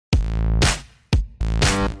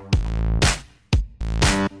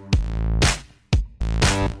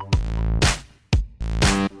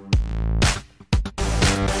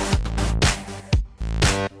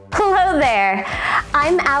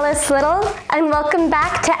Alice Little, and welcome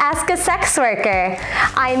back to Ask a Sex Worker.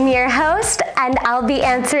 I'm your host, and I'll be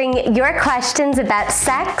answering your questions about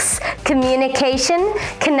sex, communication,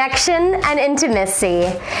 connection, and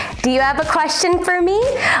intimacy. Do you have a question for me?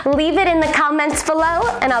 Leave it in the comments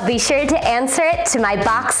below, and I'll be sure to answer it to my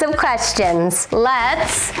box of questions.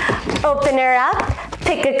 Let's open her up,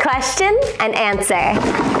 pick a question, and answer.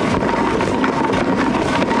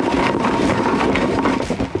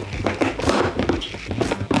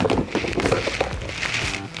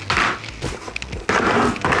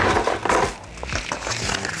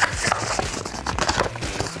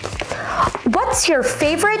 What's your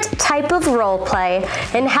favorite type of role play,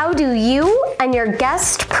 and how do you and your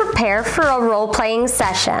guest prepare for a role-playing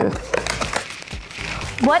session?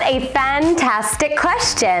 What a fantastic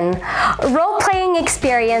question! Role-playing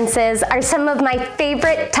experiences are some of my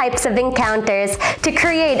favorite types of encounters to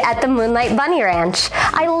create at the Moonlight Bunny Ranch.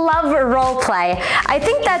 I love role-play. I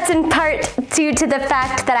think that's in part due to the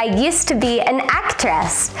fact that I used to be an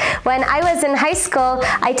actress. When I was in high school,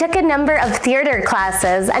 I took a number of theater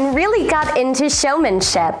classes and really got into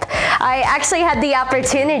showmanship. I actually had the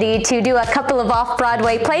opportunity to do a couple of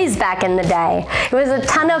off-Broadway plays back in the day. It was a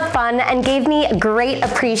ton of fun and gave me great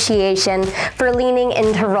appreciation for leaning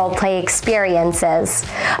into role-play experiences.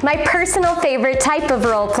 My personal favorite type of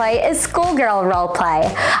role-play is schoolgirl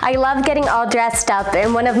role-play. I love getting all dressed up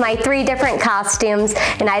in one of my 3 different costumes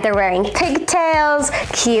and either wearing pigtails,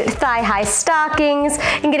 cute thigh-high stockings,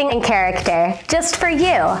 and getting in character, just for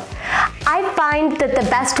you. I find that the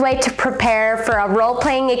best way to prepare for a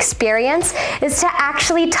role-playing experience is to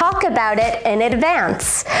actually talk about it in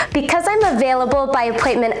advance. Because I'm available by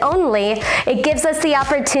appointment only, it gives us the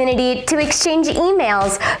opportunity to exchange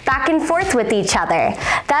emails back and forth with each other.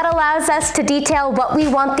 That allows us to detail what we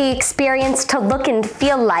want the experience to look and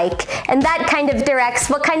feel like, and that kind of directs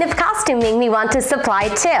what kind of costuming we want to supply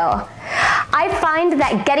too. I find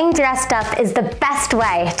that getting dressed up is the best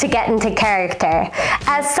way to get into character.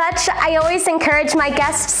 As such, I always encourage my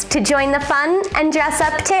guests to join the fun and dress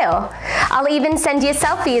up too. I'll even send you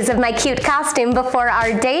selfies of my cute costume before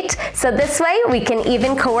our date, so this way we can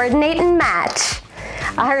even coordinate and match.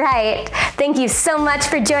 Alright, thank you so much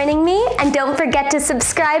for joining me, and don't forget to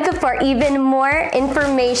subscribe for even more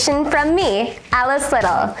information from me, Alice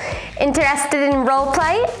Little. Interested in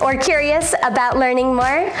roleplay or curious about learning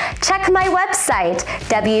more? Check my website,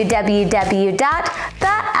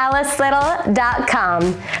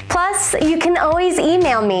 www.thealicelittle.com. Plus, you can always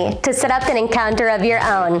email me to set up an encounter of your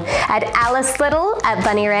own at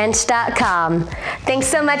alicelittle@bunnyranch.com. Thanks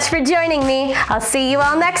so much for joining me. I'll see you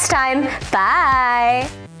all next time. Bye!